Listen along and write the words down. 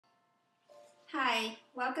Hi,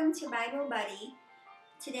 welcome to Bible Buddy.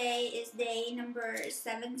 Today is day number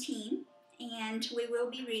 17, and we will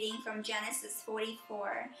be reading from Genesis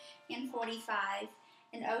 44 and 45,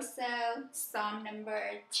 and also Psalm number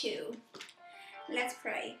 2. Let's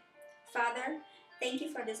pray. Father, thank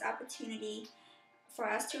you for this opportunity for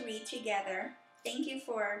us to read together. Thank you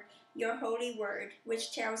for your holy word,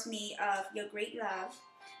 which tells me of your great love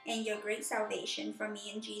and your great salvation for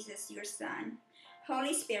me and Jesus, your Son.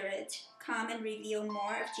 Holy Spirit, come and reveal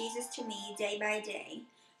more of Jesus to me day by day.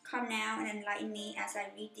 Come now and enlighten me as I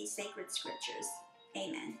read these sacred scriptures.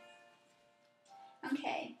 Amen.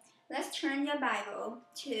 Okay, let's turn your Bible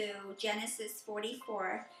to Genesis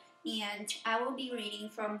 44, and I will be reading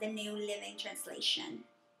from the New Living Translation.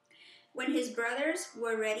 When his brothers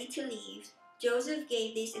were ready to leave, Joseph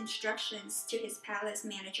gave these instructions to his palace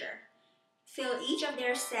manager. Fill each of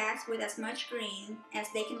their sacks with as much grain as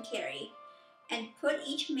they can carry, and put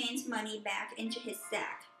each man's money back into his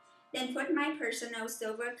sack. Then put my personal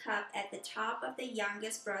silver cup at the top of the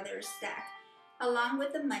youngest brother's sack, along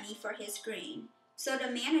with the money for his grain. So the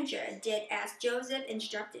manager did as Joseph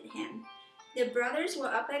instructed him. The brothers were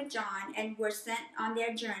up at dawn and were sent on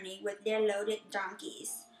their journey with their loaded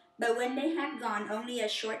donkeys. But when they had gone only a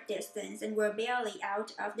short distance and were barely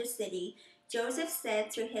out of the city, Joseph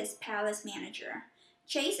said to his palace manager,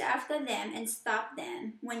 "Chase after them and stop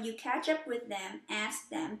them. When you catch up with them, ask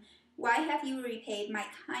them, 'Why have you repaid my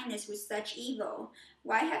kindness with such evil?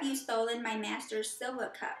 Why have you stolen my master's silver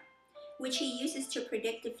cup, which he uses to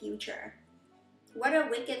predict the future? What a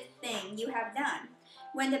wicked thing you have done.'"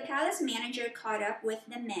 When the palace manager caught up with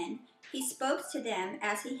the men, he spoke to them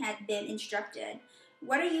as he had been instructed.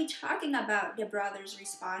 "What are you talking about?" the brothers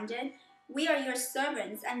responded. "We are your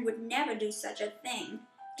servants and would never do such a thing.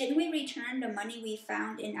 Didn't we return the money we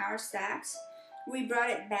found in our sacks? We brought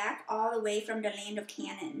it back all the way from the land of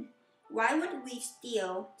Canaan. Why would we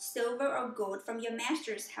steal silver or gold from your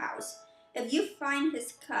master's house? If you find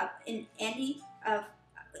his cup in any of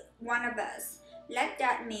one of us, let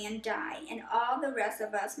that man die, and all the rest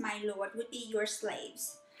of us, my lord, would be your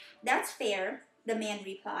slaves." "That's fair," the man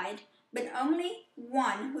replied, "but only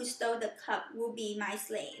one who stole the cup will be my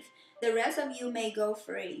slave. The rest of you may go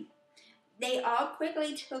free." They all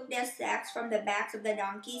quickly took their sacks from the backs of the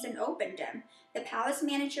donkeys and opened them. The palace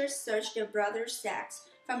manager searched the brothers' sacks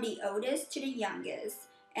from the oldest to the youngest,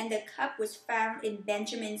 and the cup was found in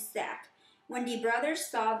Benjamin's sack. When the brothers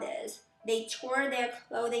saw this, they tore their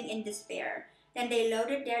clothing in despair. Then they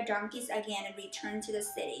loaded their donkeys again and returned to the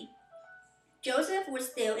city. Joseph was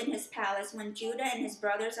still in his palace when Judah and his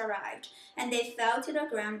brothers arrived, and they fell to the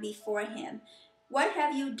ground before him. "What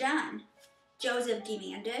have you done?" Joseph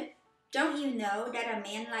demanded. "Don't you know that a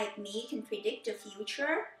man like me can predict the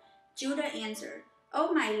future?" Judah answered,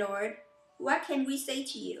 "Oh, my lord, what can we say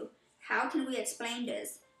to you? How can we explain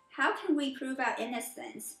this? How can we prove our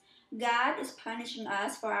innocence? God is punishing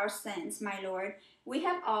us for our sins, my lord. We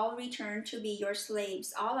have all returned to be your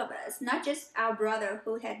slaves, all of us, not just our brother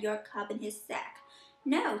who had your cup in his sack."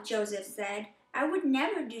 "No," Joseph said, "I would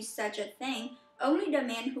never do such a thing. Only the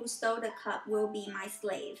man who stole the cup will be my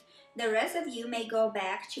slave. The rest of you may go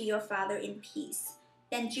back to your father in peace."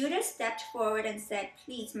 Then Judah stepped forward and said,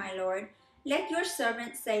 "Please, my lord, let your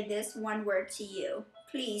servant say this one word to you.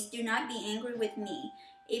 Please do not be angry with me,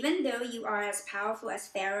 even though you are as powerful as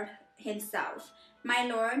Pharaoh himself. My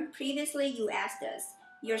lord, previously you asked us,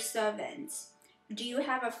 your servants, 'Do you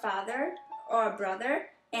have a father or a brother?'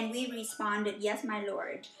 And we responded, 'Yes, my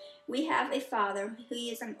lord. We have a father who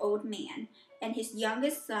is an old man, and his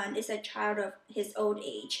youngest son is a child of his old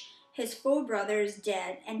age. His full brother is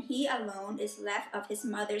dead, and he alone is left of his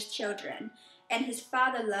mother's children, and his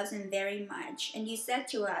father loves him very much. And you said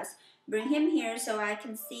to us, "Bring him here so I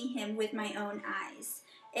can see him with my own eyes."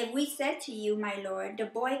 If we said to you, my lord, "The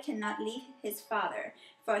boy cannot leave his father,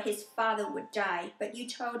 for his father would die," but you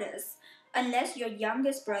told us, "Unless your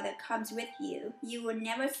youngest brother comes with you, you will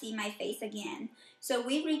never see my face again." So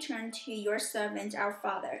we returned to your servant, our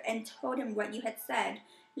father, and told him what you had said.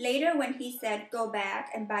 Later, when he said, "Go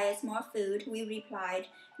back and buy us more food," we replied,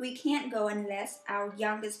 "We can't go unless our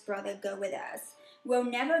youngest brother go with us. We'll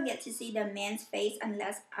never get to see the man's face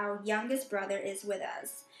unless our youngest brother is with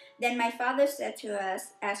us." Then my father said to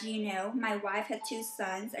us, "As you know, my wife had 2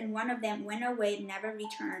 sons, and one of them went away and never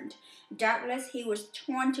returned. Doubtless he was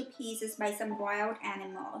torn to pieces by some wild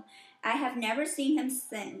animal. I have never seen him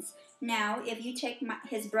since. Now, if you take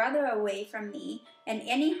his brother away from me, and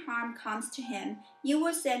any harm comes to him, you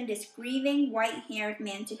will send this grieving, white-haired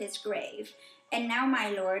man to his grave. And now, my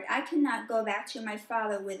lord, I cannot go back to my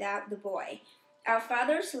father without the boy. Our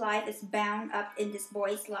father's life is bound up in this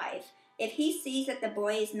boy's life. If he sees that the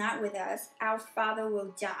boy is not with us, our father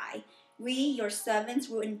will die. We, your servants,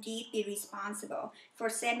 will indeed be responsible for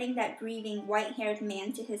sending that grieving white-haired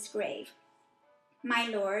man to his grave. My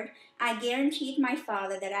lord, I guaranteed my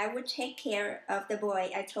father that I would take care of the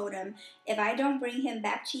boy. I told him, if I don't bring him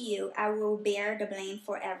back to you, I will bear the blame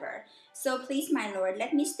forever. So please, my lord,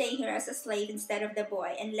 let me stay here as a slave instead of the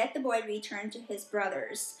boy, and let the boy return to his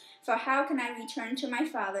brothers. For how can I return to my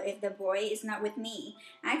father if the boy is not with me?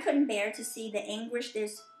 I couldn't bear to see the anguish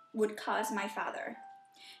this would cause my father.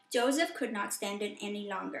 Joseph could not stand it any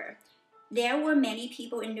longer. There were many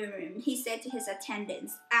people in the room. He said to his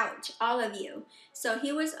attendants, "Out, all of you." So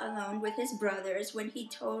he was alone with his brothers when he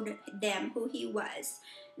told them who he was.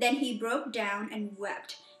 Then he broke down and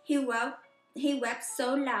wept. He wept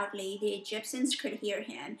so loudly the Egyptians could hear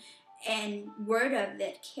him, and word of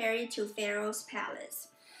it carried to Pharaoh's palace.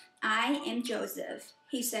 "I am Joseph,"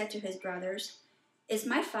 he said to his brothers. "Is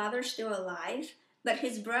my father still alive?" But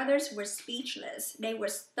his brothers were speechless. They were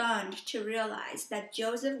stunned to realize that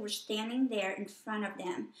Joseph was standing there in front of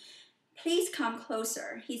them. "Please come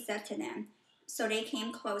closer," he said to them. So they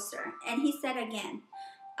came closer, and he said again,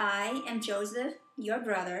 "I am Joseph, your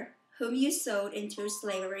brother, whom you sold into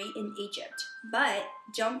slavery in Egypt. But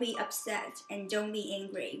don't be upset and don't be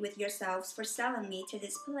angry with yourselves for selling me to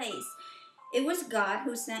this place. It was God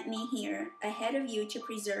who sent me here ahead of you to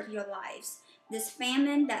preserve your lives. This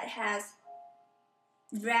famine that has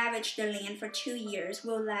ravaged the land for 2 years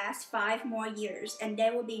will last 5 more years, and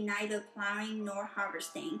there will be neither plowing nor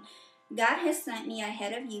harvesting. God has sent me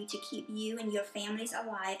ahead of you to keep you and your families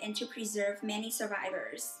alive and to preserve many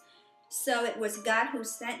survivors. So it was God who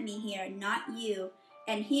sent me here, not you,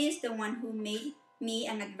 and he is the one who made me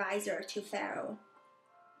an advisor to Pharaoh,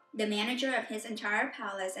 the manager of his entire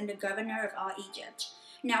palace and the governor of all Egypt.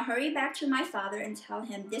 Now hurry back to my father and tell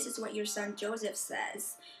him this is what your son Joseph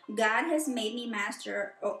says. God has made me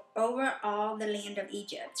master over all the land of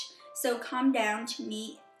Egypt. So come down to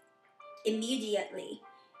me immediately.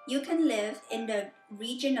 You can live in the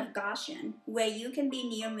region of Goshen, where you can be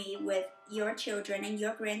near me with your children and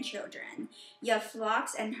your grandchildren, your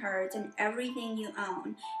flocks and herds and everything you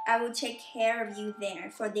own. I will take care of you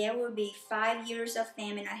there, for there will be 5 years of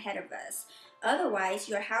famine ahead of us. Otherwise,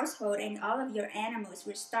 your household and all of your animals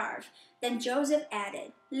will starve." Then Joseph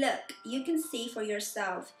added, "Look, you can see for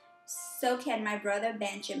yourself, so can my brother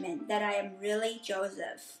Benjamin, that I am really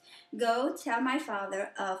Joseph. Go tell my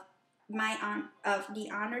father of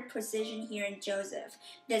the honored position here in Joseph.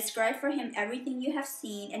 Describe for him everything you have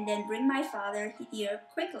seen, and then bring my father here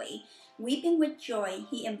quickly." Weeping with joy,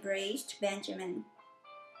 he embraced Benjamin,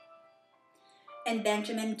 and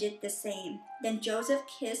Benjamin did the same. Then Joseph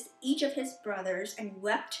kissed each of his brothers and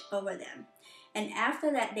wept over them. And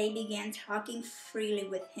after that they began talking freely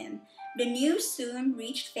with him. The news soon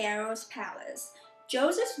reached Pharaoh's palace.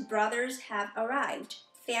 "Joseph's brothers have arrived."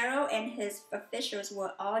 Pharaoh and his officials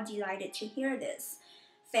were all delighted to hear this.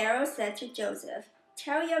 Pharaoh said to Joseph,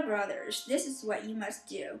 "Tell your brothers, this is what you must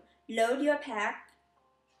do. Load your pack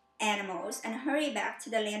animals and hurry back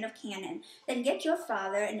to the land of Canaan. Then get your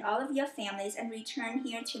father and all of your families and return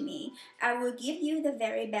here to me. I will give you the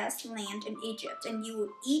very best land in Egypt, and you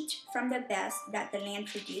will eat from the best that the land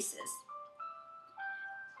produces."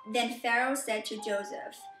 Then Pharaoh said to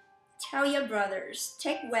Joseph, "Tell your brothers,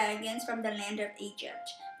 take wagons from the land of Egypt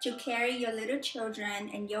to carry your little children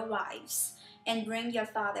and your wives, and bring your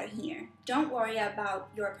father here. Don't worry about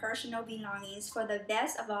your personal belongings, for the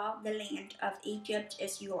best of all the land of Egypt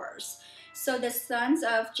is yours." So the sons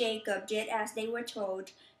of Jacob did as they were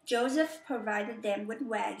told. Joseph provided them with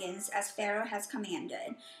wagons as Pharaoh has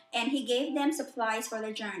commanded, and he gave them supplies for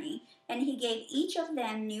the journey, and he gave each of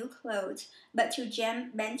them new clothes. But to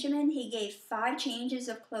Benjamin he gave 5 changes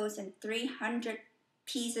of clothes and 300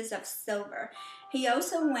 pieces of silver. He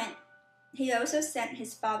also sent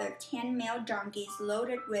his father 10 male donkeys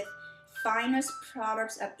loaded with finest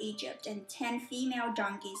products of Egypt, and 10 female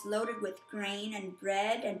donkeys loaded with grain and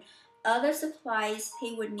bread and other supplies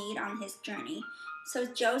he would need on his journey. So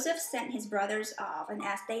Joseph sent his brothers off, and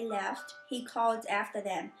as they left, he called after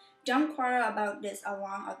them, "Don't quarrel about this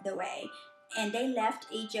along the way." And they left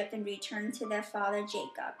Egypt and returned to their father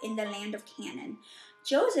Jacob in the land of Canaan.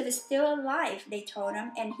 "Joseph is still alive," they told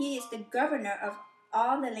him, "and he is the governor of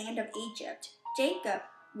all the land of Egypt." Jacob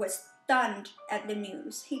was stunned at the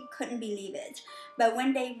news. He couldn't believe it. But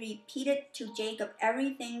when they repeated to Jacob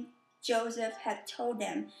everything Joseph had told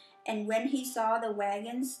them, and when he saw the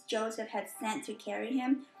wagons Joseph had sent to carry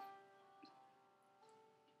him,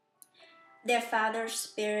 their father's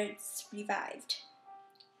spirits revived.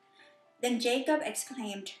 Then Jacob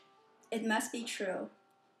exclaimed, "It must be true.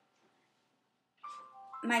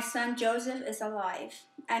 My son Joseph is alive.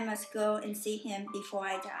 I must go and see him before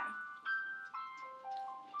I die.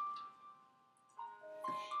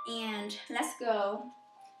 And let's go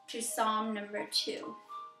to Psalm number 2.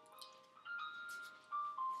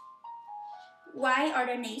 Why are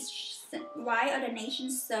the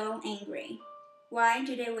nations so angry? Why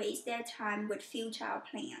do they waste their time with futile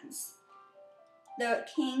plans? The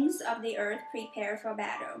kings of the earth prepare for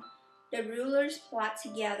battle. The rulers plot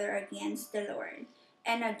together against the Lord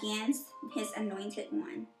and against his anointed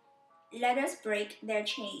one. Let us break their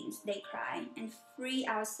chains, they cry, and free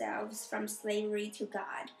ourselves from slavery to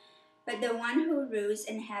God. But the one who rules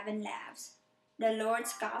in heaven laughs. The Lord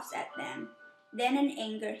scoffs at them. Then in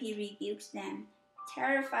anger he rebukes them,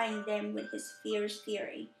 terrifying them with his fierce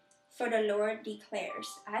fury. For the Lord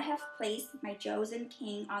declares, I have placed my chosen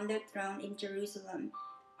king on the throne in Jerusalem,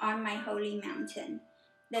 on my holy mountain.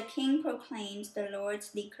 The king proclaims the Lord's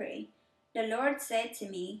decree. The Lord said to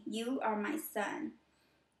me, You are my son.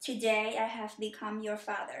 Today I have become your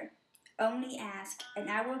father. Only ask, and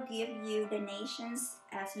I will give you the nations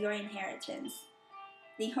as your inheritance,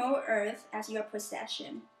 the whole earth as your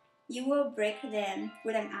possession. You will break them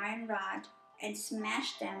with an iron rod and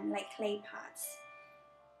smash them like clay pots.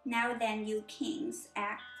 Now then, you kings,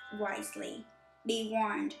 act wisely. Be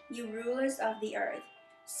warned, you rulers of the earth.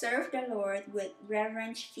 Serve the Lord with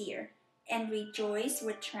reverent fear and rejoice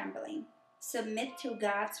with trembling. Submit to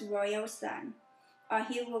God's royal Son, or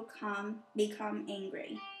he will become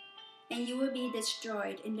angry, and you will be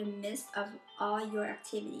destroyed in the midst of all your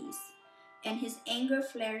activities, and his anger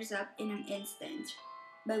flares up in an instant.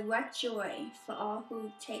 But what joy for all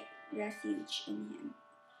who take refuge in him.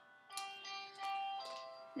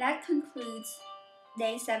 That concludes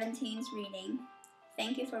day 17's reading.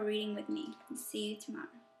 Thank you for reading with me. See you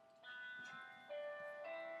tomorrow.